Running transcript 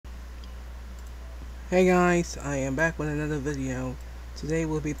Hey guys, I am back with another video. Today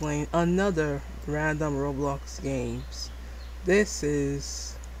we'll be playing another Random Roblox Games. This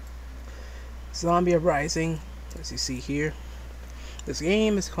is Zombie Uprising, as you see here. This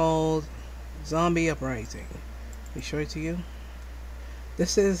game is called Zombie Uprising. Let me show it to you.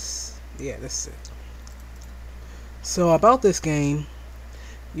 This is it. So about this game,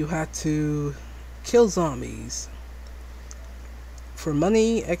 you have to kill zombies for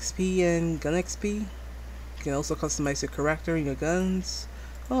money, XP, and gun XP. You can also customize your character and your guns.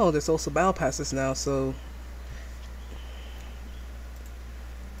 Oh, there's also battle passes now, so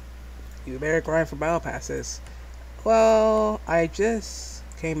you better grind for battle passes. Well, I just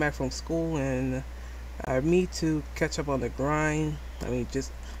came back from school and I need to catch up on the grind. I mean,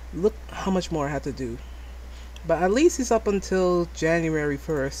 just look how much more I have to do. But at least it's up until January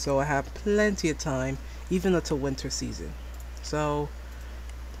 1st, so I have plenty of time, even until winter season. So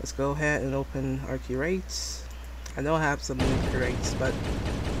let's go ahead and open our curates. I know I have some new curates, but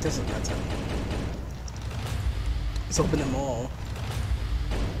it doesn't matter. Let's open them all.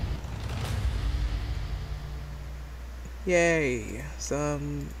 Yay,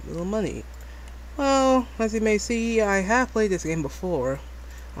 some little money. Well, as you may see, I have played this game before.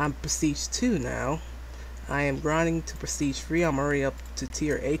 I'm Prestige 2 now. I am grinding to Prestige 3. I'm already up to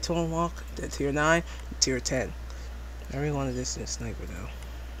Tier 8 to unlock, then Tier 9, Tier 10. I really wanted this in a sniper though.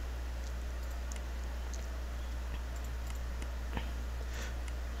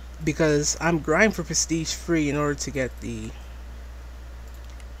 Because I'm grinding for Prestige 3 in order to get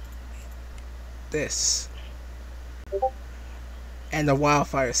this and the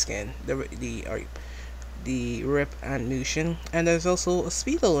wildfire skin, the rip ammunition, and there's also a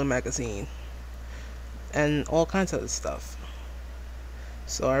speed loader magazine and all kinds of other stuff.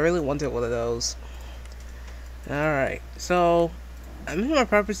 So I really wanted one of those. Alright, so I'm in my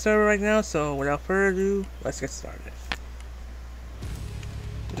private server right now, so without further ado, let's get started.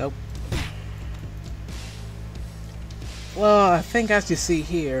 Nope. Well, I think as you see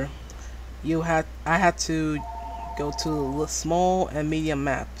here, I had to go to small and medium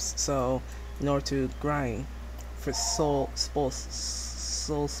maps, so in order to grind for soul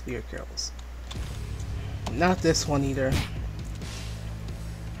spear kills. Not this one either.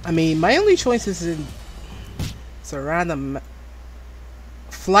 I mean, my only choice is in random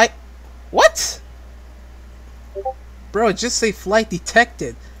flight. What? Bro, just say flight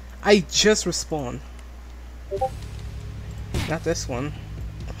detected. I just respawned. Not this one.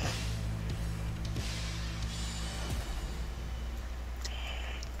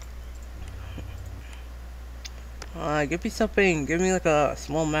 Give me something. Give me like a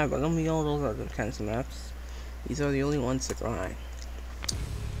small map. I don't need all those other kinds of maps. These are the only ones to grind.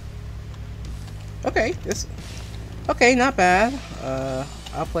 Okay, okay, not bad.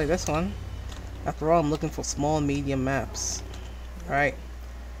 I'll play this one. After all, I'm looking for small and medium maps. Alright.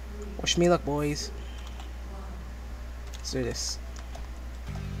 Wish me luck, boys. Let's do this.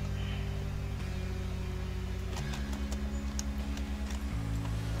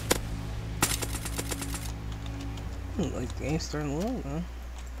 Like the game's starting low, huh?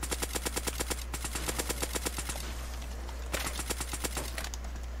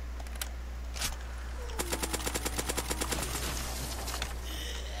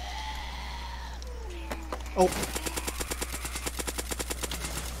 Oh.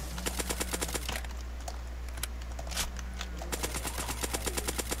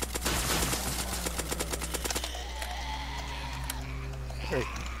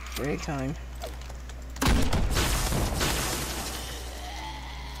 Great time.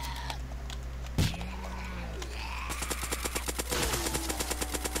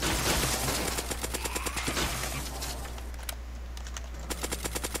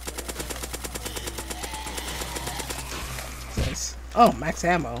 Nice. Oh, max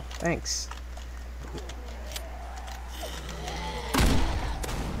ammo. Thanks.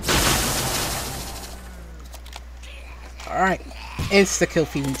 Alright. Insta kill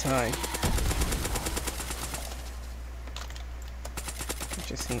feeding time.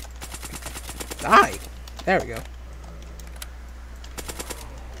 Just need. Die! There we go.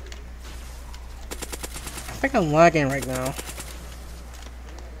 I think I'm lagging right now.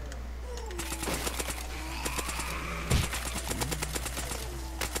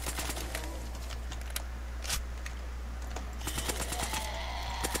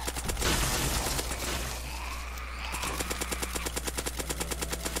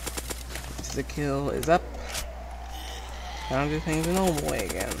 The kill is up. Time to do things the normal way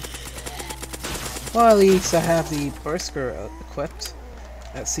again. Well, at least I have the Berserker equipped.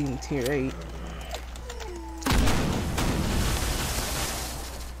 That's seen Tier 8.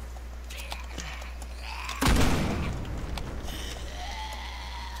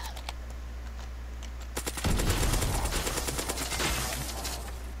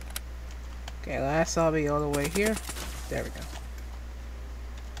 last lobby all the way here. There we go.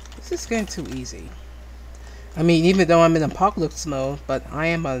 This is getting too easy. I mean, even though I'm in apocalypse mode, but I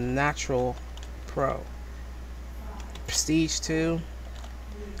am a natural pro. Prestige 2.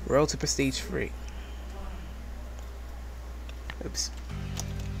 Road to Prestige 3. Oops.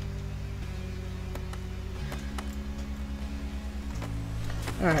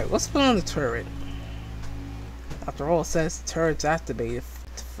 Alright, let's put on the turret. After all, it says turret's activated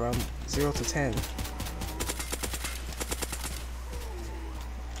from 0 to 10.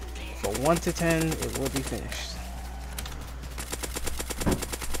 From 1 to 10, it will be finished.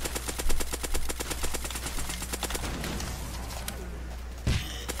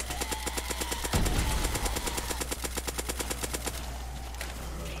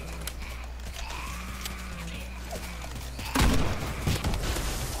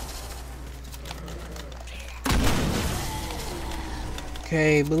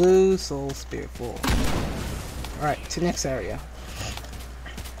 Okay, blue, soul, spirit, full. Alright, to next area.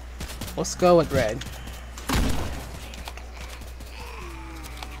 Let's go with red.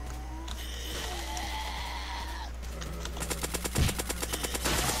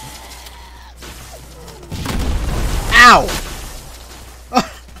 Ow! Oh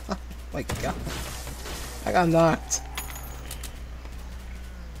my god. I got knocked.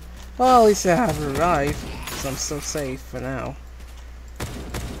 Well, at least I have revived, so I'm still safe for now.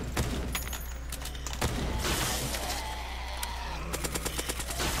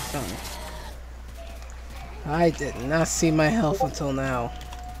 I did not see my health until now.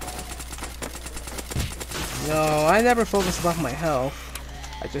 No, I never focus about my health.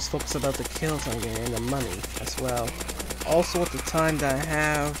 I just focus about the kills I'm getting and the money as well. Also with the time that I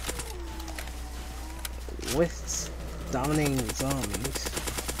have with dominating zombies.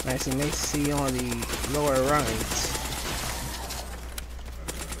 As you may see on the lower right.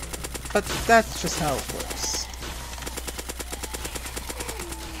 But that's just how it works.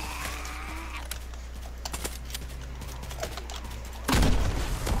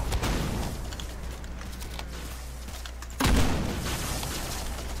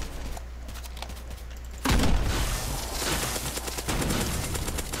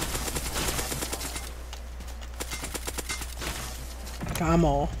 Come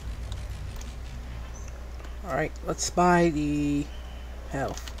on. Alright, let's buy the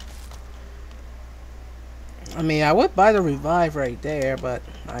health. I mean, I would buy the revive right there, but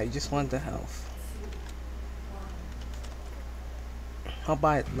I just want the health. I'll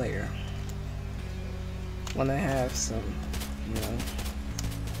buy it later. When I have some, you know.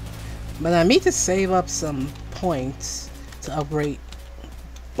 But I need to save up some points to upgrade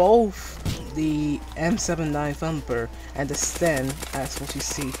both the M79 Thumper and the Sten as what you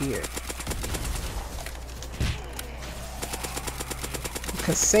see here.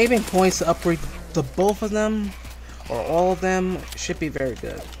 Because saving points to upgrade the both of them or all of them should be very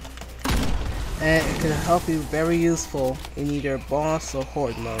good. And it can help you very useful in either boss or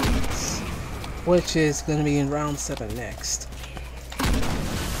horde modes, which is going to be in round 7 next.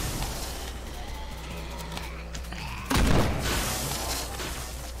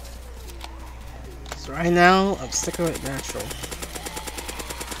 So right now, I'm sticking with natural.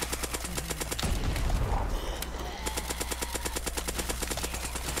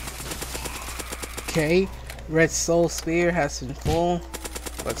 Okay, red soul spear has been full.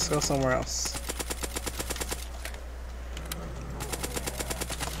 Let's go somewhere else.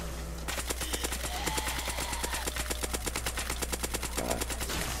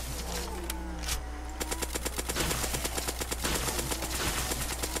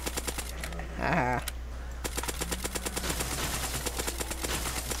 Haha.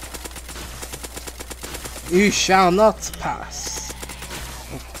 You shall not pass.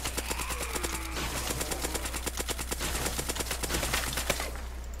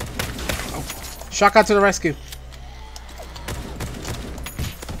 Shotgun to the rescue.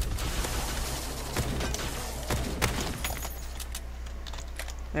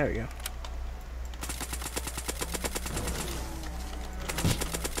 There we go.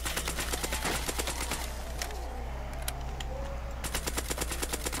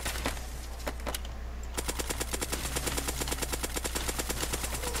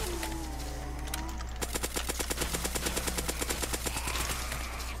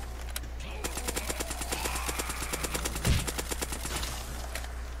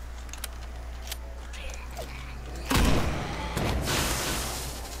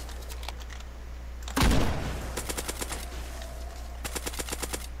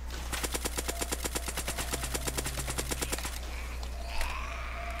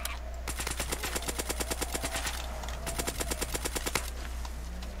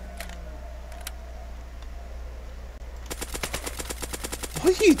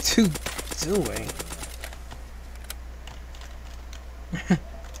 What are you two doing?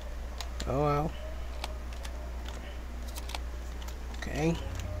 Oh well. Okay.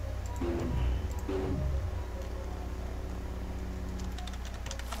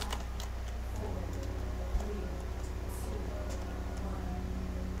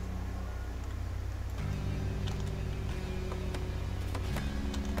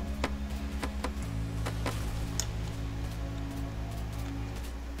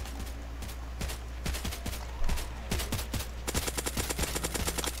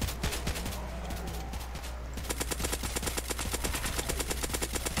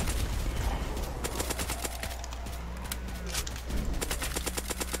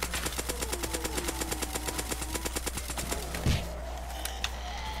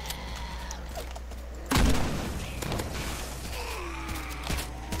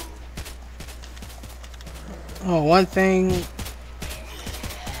 Oh, one thing.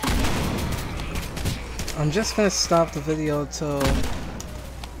 I'm just gonna stop the video till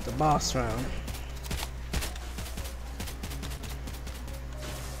the boss round.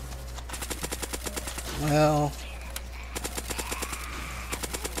 Well,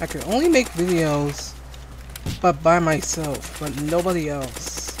 I can only make videos but by myself, but nobody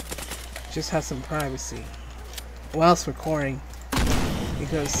else. Just have some privacy whilst recording,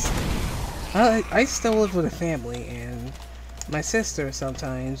 because I still live with a family, and my sister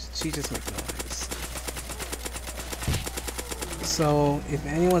sometimes, she just makes noise. So if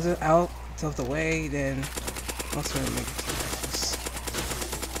anyone's out of the way, then I'll try to make it noise.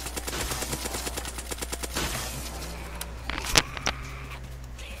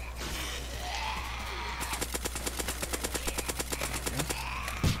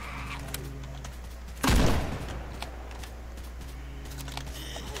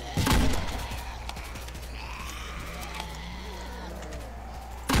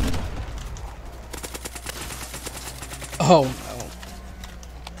 Oh no.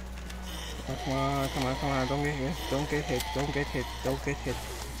 Come on, come on, come on, don't get hit, don't get hit, don't get hit, don't get hit,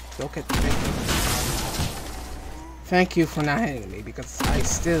 don't get hit. Thank you for not hitting me, because I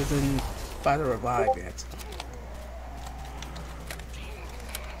still didn't buy the revive yet.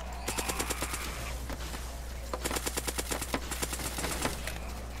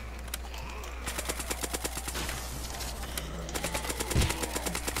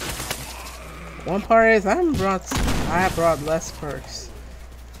 One part is I have brought less perks.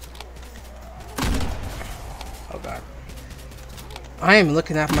 Oh god. I am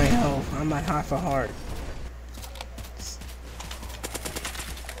looking at my health. I'm at half a heart.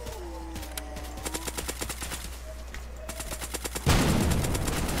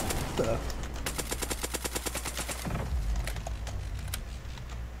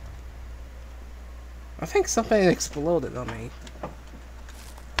 I think something exploded on me.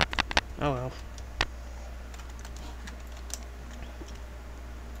 Oh well.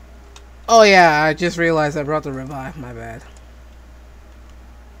 Oh yeah, I just realized I brought the revive. My bad.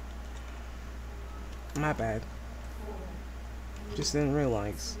 My bad. Just didn't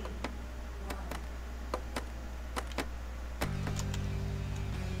realize.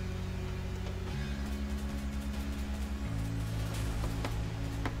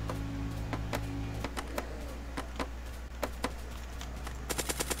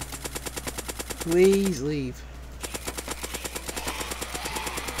 Please leave.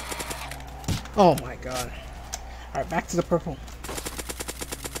 Oh my god. Alright, back to the purple.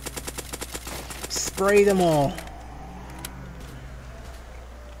 Spray them all.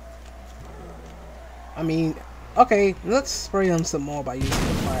 I mean, okay, let's spray them some more by using the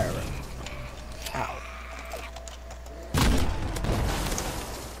fire. Ow.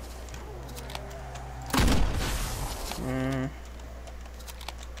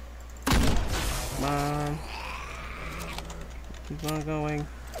 Come on. Keep on going.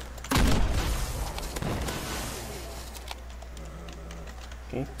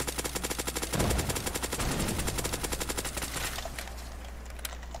 Okay.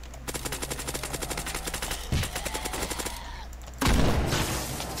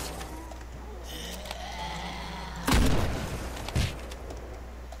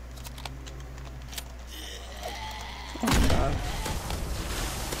 Oh god.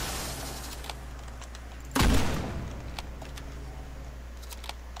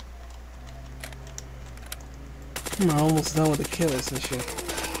 I'm almost done with the killers and shit.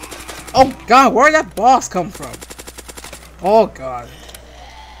 Oh god, where'd that boss come from? Oh god.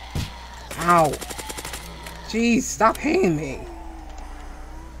 Ow. Jeez, stop hitting me.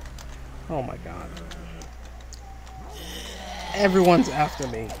 Oh my god. Everyone's after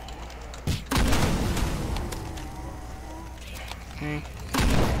me. Okay.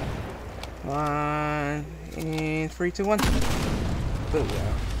 Come on. In 3, 2, 1.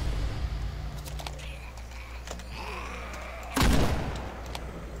 Booyah.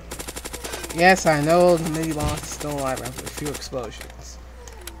 Yes, I know the mini boss is still alive after a few explosions.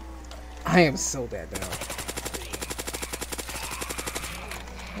 I am so dead now.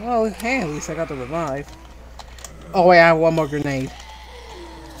 Well, hey, at least I got the revive. Oh wait, I have one more grenade.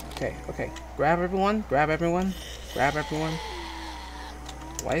 Okay, okay. Grab everyone, grab everyone, grab everyone.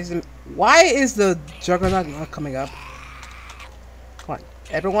 Why is the Juggernaut not coming up? Come on.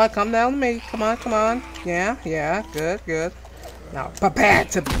 Everyone come down to me. Come on, come on. Yeah, yeah, good, good. Now prepare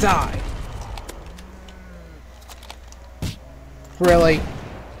to die. Really?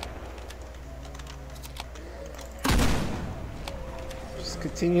 Just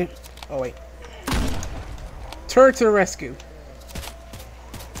continue. Oh wait. Turret to the rescue.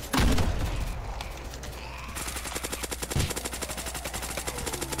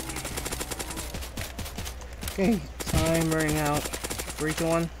 Okay, time running out. 3, 2,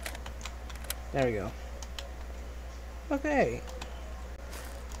 1. There we go. Okay.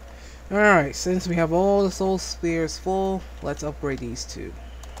 Alright, since we have all the soul spheres full, let's upgrade these two.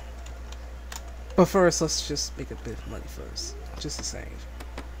 But first, let's just make a bit of money first. Just to save.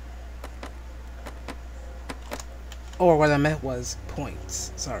 Or what I meant was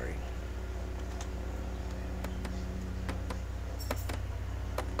points. Sorry.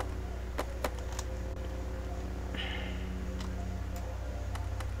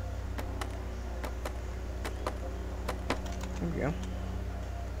 There we go.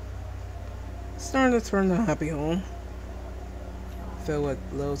 Starting to turn the happy home. Filled with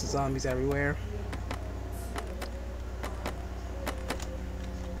loads of zombies everywhere.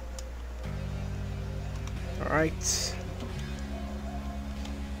 Alright.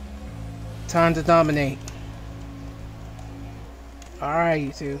 Time to dominate. Alright,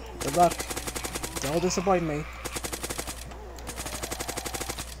 you two. Good luck. Don't disappoint me.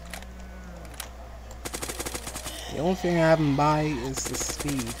 The only thing I haven't by is the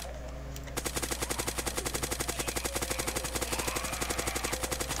speed.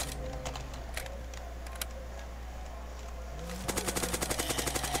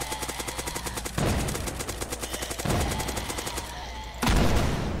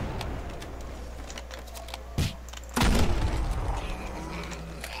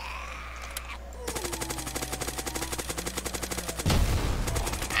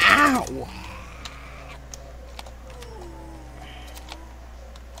 Ow!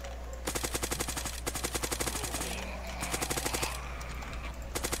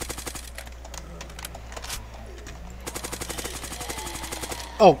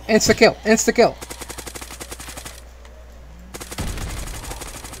 Oh, insta kill, insta kill.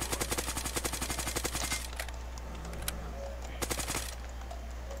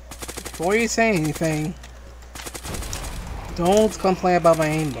 Before you say anything, don't complain about my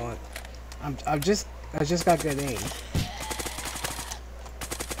aimbot. I just got good aim.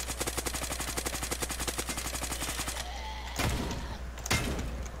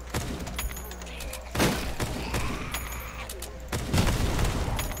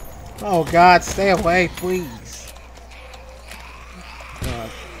 Oh God, stay away, please.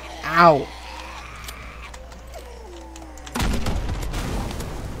 Ow.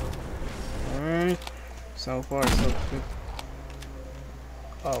 So far, so good.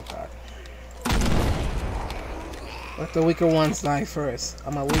 Oh God. Let the weaker ones die first.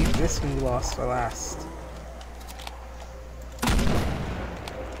 I'm gonna leave this one lost for last.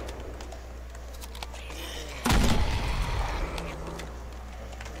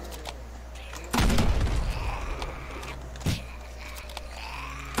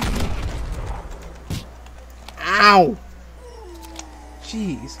 Ow!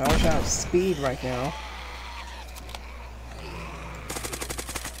 Jeez, I wish I had speed right now.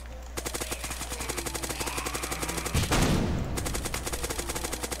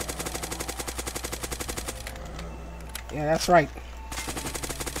 Yeah, that's right.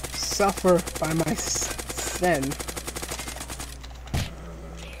 Suffer by my sin.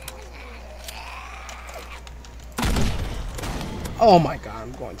 Oh my God,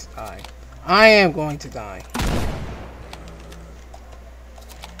 I'm going to die. I am going to die.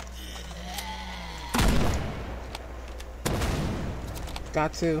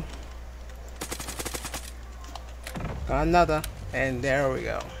 Got to. Got another. And there we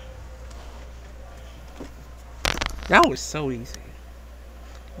go. That was so easy.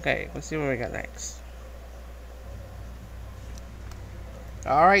 Okay, let's see what we got next.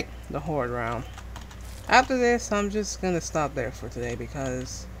 Alright, the horde round. After this, I'm just gonna stop there for today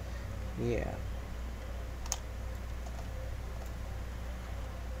because, yeah.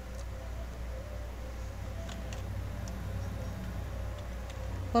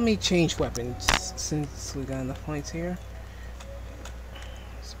 Let me change weapons since we got enough points here.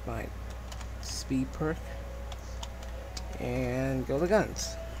 Let's buy speed perk and go to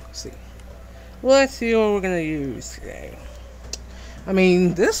guns. Let's see what we're gonna use today. I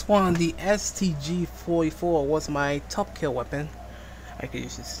mean, this one, the STG-44, was my top kill weapon. I could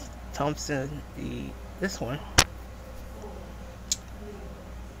use this Thompson, this one.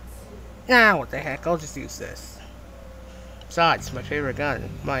 Nah, what the heck? I'll just use this. Besides, my favorite gun,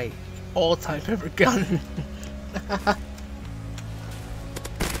 my all-time favorite gun.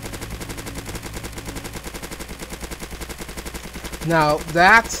 Now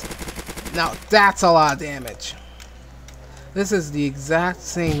that's a lot of damage. This is the exact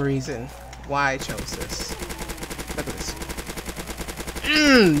same reason why I chose this. Look at this.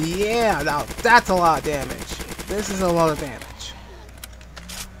 Yeah, now that's a lot of damage. This is a lot of damage.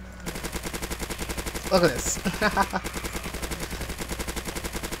 Look at this.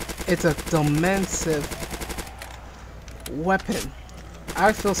 It's a dimensive weapon.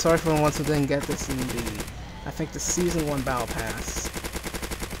 I feel sorry for the ones who didn't get this in the, I think, the Season 1 Battle Pass.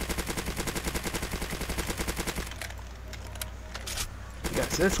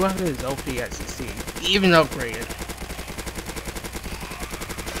 Because this weapon is OP as you see, even upgraded.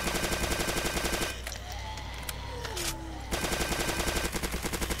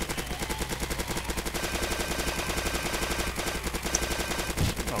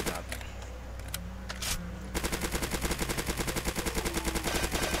 Oh god.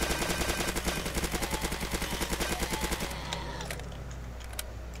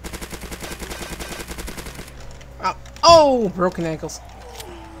 Oh, broken ankles.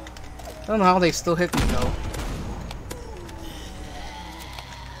 I don't know how they still hit me though.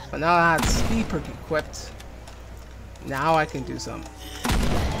 But now I had speed perk equipped. Now I can do some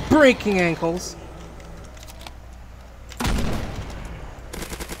breaking ankles.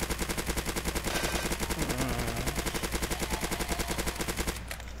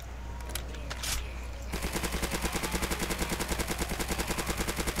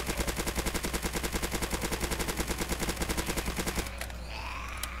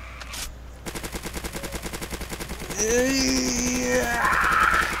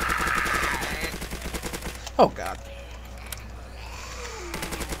 Oh god.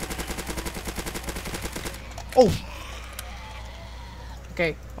 Oh!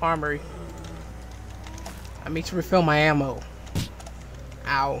 Okay, armory. I need to refill my ammo.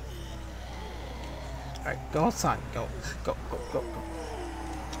 Ow. Alright, go outside. Go.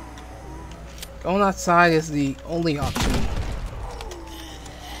 Going outside is the only option.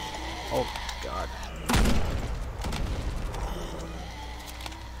 Oh god.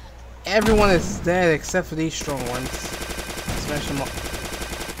 Everyone is dead except for these strong ones. Smash them up.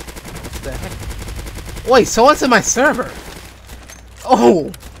 What the heck? Wait, someone's in my server!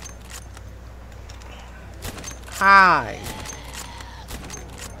 Oh! Hi.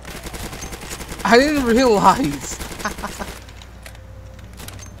 I didn't realize.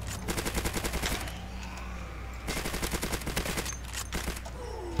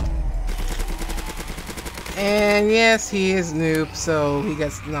 And yes, he is noob, so he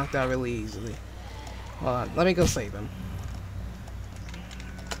gets knocked out really easily. Hold on, let me go save him.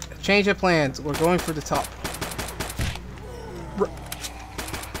 Change of plans. We're going for the top.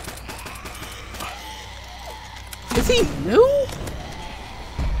 Is he new?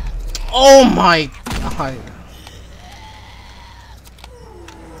 Oh my god.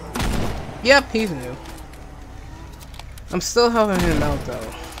 Yep, he's new. I'm still helping him out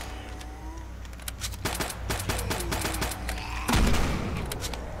though.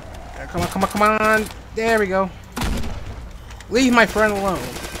 Come on. There we go. Leave my friend alone.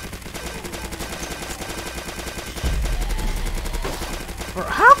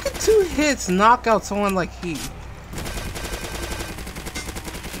 How can 2 hits knock out someone like he?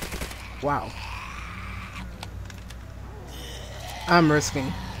 Wow. I'm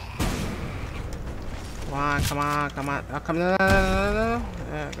risking. Come on. Oh, come no.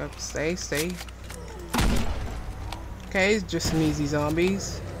 Stay. Okay, it's just some easy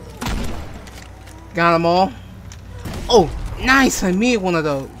zombies. Got them all. Oh, nice! I made one of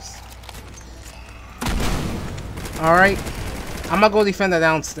those. Alright. I'm gonna go defend the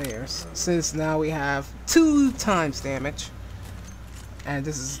downstairs. Since now we have 2 times damage. And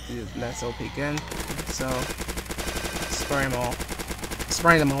this is the next OP gun. So, spray them all.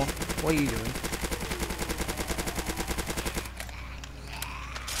 Spray them all. What are you doing?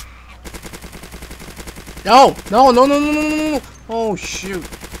 No! Oh, shoot.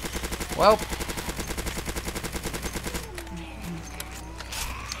 Well.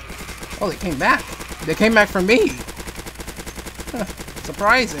 Oh, they came back. They came back for me. Huh.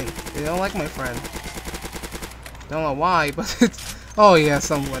 surprising. They don't like my friend. Don't know why, but it's... Oh yeah,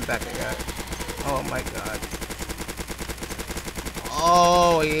 someone went back again. Oh my god.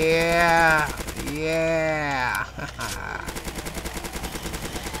 Oh yeah. Yeah.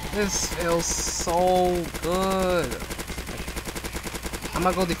 This feels so good. I'm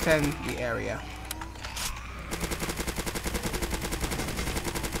gonna go defend the area.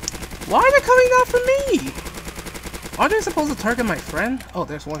 Why are they coming after me? Aren't they supposed to target my friend? Oh,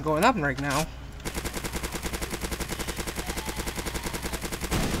 there's one going up right now.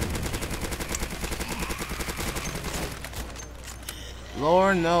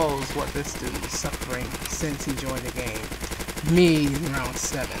 Lord knows what this dude is suffering since he joined the game. Me in round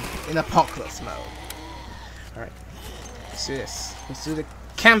 7 in apocalypse mode. Alright, let's do this. Let's do the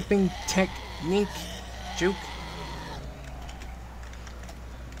camping technique. Juke.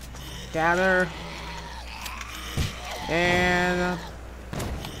 Gather. And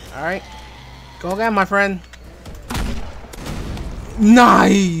alright. Go again, my friend.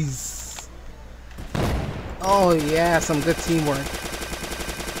 Nice! Oh yeah, some good teamwork.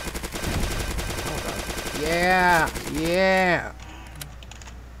 Yeah, yeah.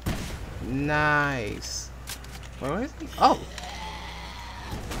 Nice. Where is he? Oh.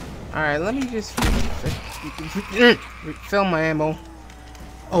 Alright, let me just refill my ammo.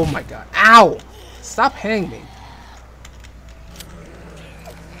 Oh my god. Ow! Stop hitting me.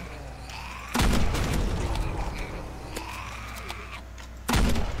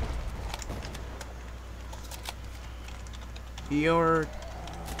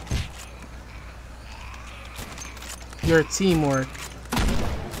 Your teamwork.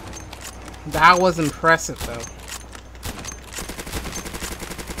 That was impressive though.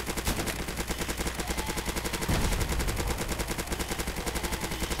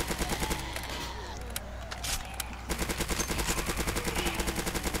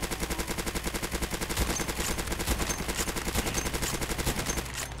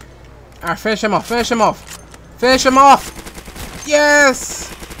 Alright, finish him off, finish him off! Finish him off! Yes!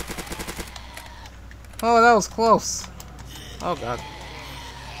 Oh, that was close. Oh god.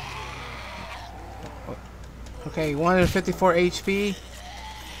 Okay, 154 HP.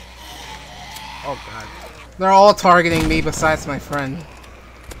 Oh god. They're all targeting me besides my friend.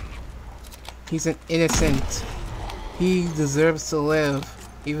 He's an innocent. He deserves to live,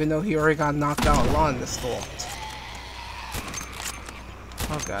 even though he already got knocked out a lot in this storm.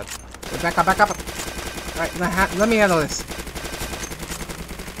 Oh god. Back up, back up. Alright, let me handle this.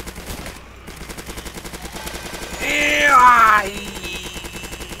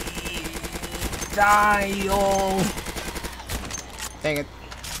 Die, oh. Dang it.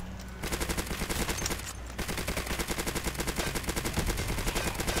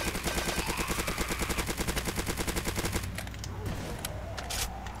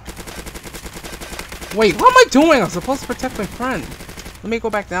 Wait, what am I doing? I'm supposed to protect my friend. Let me go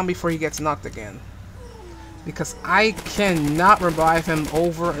back down before he gets knocked again. Because I cannot revive him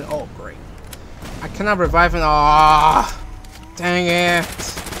over and... Oh, great. I cannot revive him. Ah, dang it.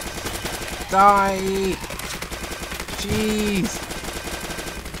 Die. Jeez.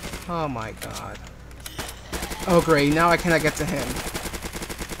 Oh my god. Oh great, now I cannot get to him.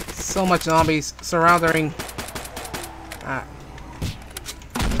 So much zombies surrounding. Ah.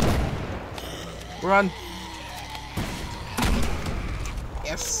 Run.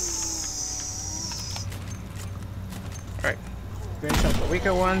 Yes. Alright. Finish up the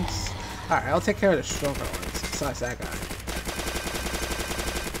weaker ones. Alright, I'll take care of the stronger ones, besides that guy.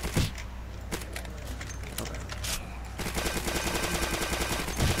 Okay.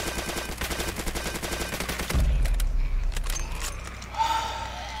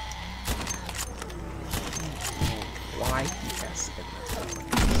 Why he has to get messed up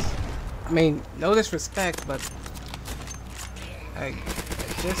like this? I mean, no disrespect, but I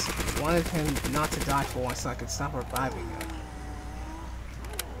just wanted him not to die for once so I could stop reviving him.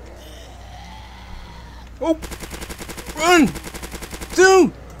 Oh! Run!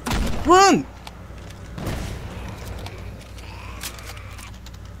 Dude! Run!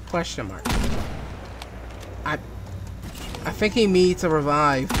 Question mark. I think he needs a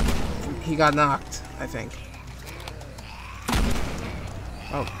revive. He got knocked, I think.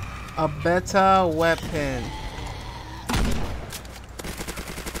 Oh. A better weapon.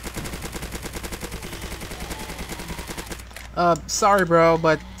 Sorry bro,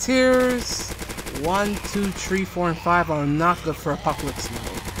 but tiers 1, 2, 3, 4, and 5 are not good for apocalypse mode.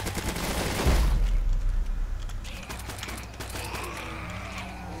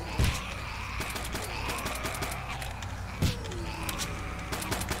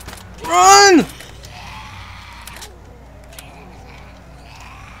 Run!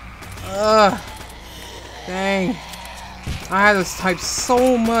 Ugh. Dang. I had to type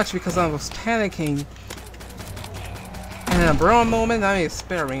so much because I was panicking. And in a brown moment, I made a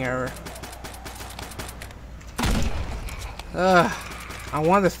spelling error. Ugh. I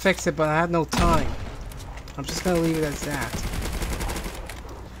wanted to fix it, but I had no time. I'm just gonna leave it as that.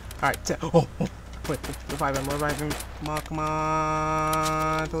 Alright, oh, wait, revive him, revive him. Come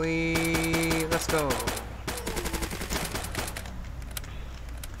on, please. Let's go.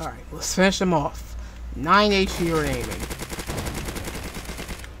 Alright, let's finish him off. 9 HP remaining.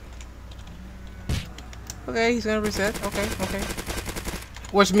 Okay, he's gonna reset. Okay.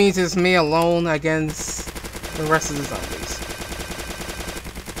 Which means it's me alone against the rest of the zombies.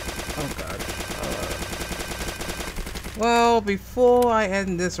 Oh god. Well, before I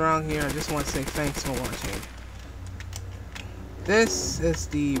end this round here, I just want to say thanks for watching. This is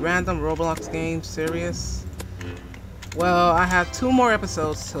the Random Roblox Games series. Well, I have 2 more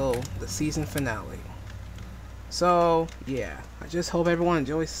episodes till the season finale. So, yeah. I just hope everyone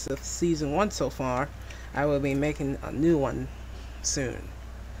enjoys season 1 so far. I will be making a new one soon.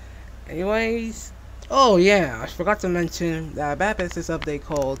 Anyways, oh yeah, I forgot to mention that a bad business update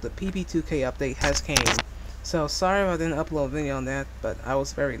called the pp.4 update has came. So sorry if I didn't upload a video on that, but I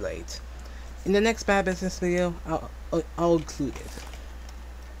was very late. In the next bad business video, I'll include it.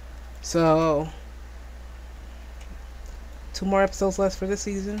 So 2 more episodes left for this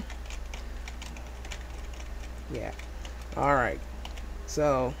season. Yeah. Alright.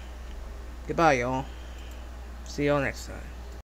 So goodbye y'all. See y'all next time.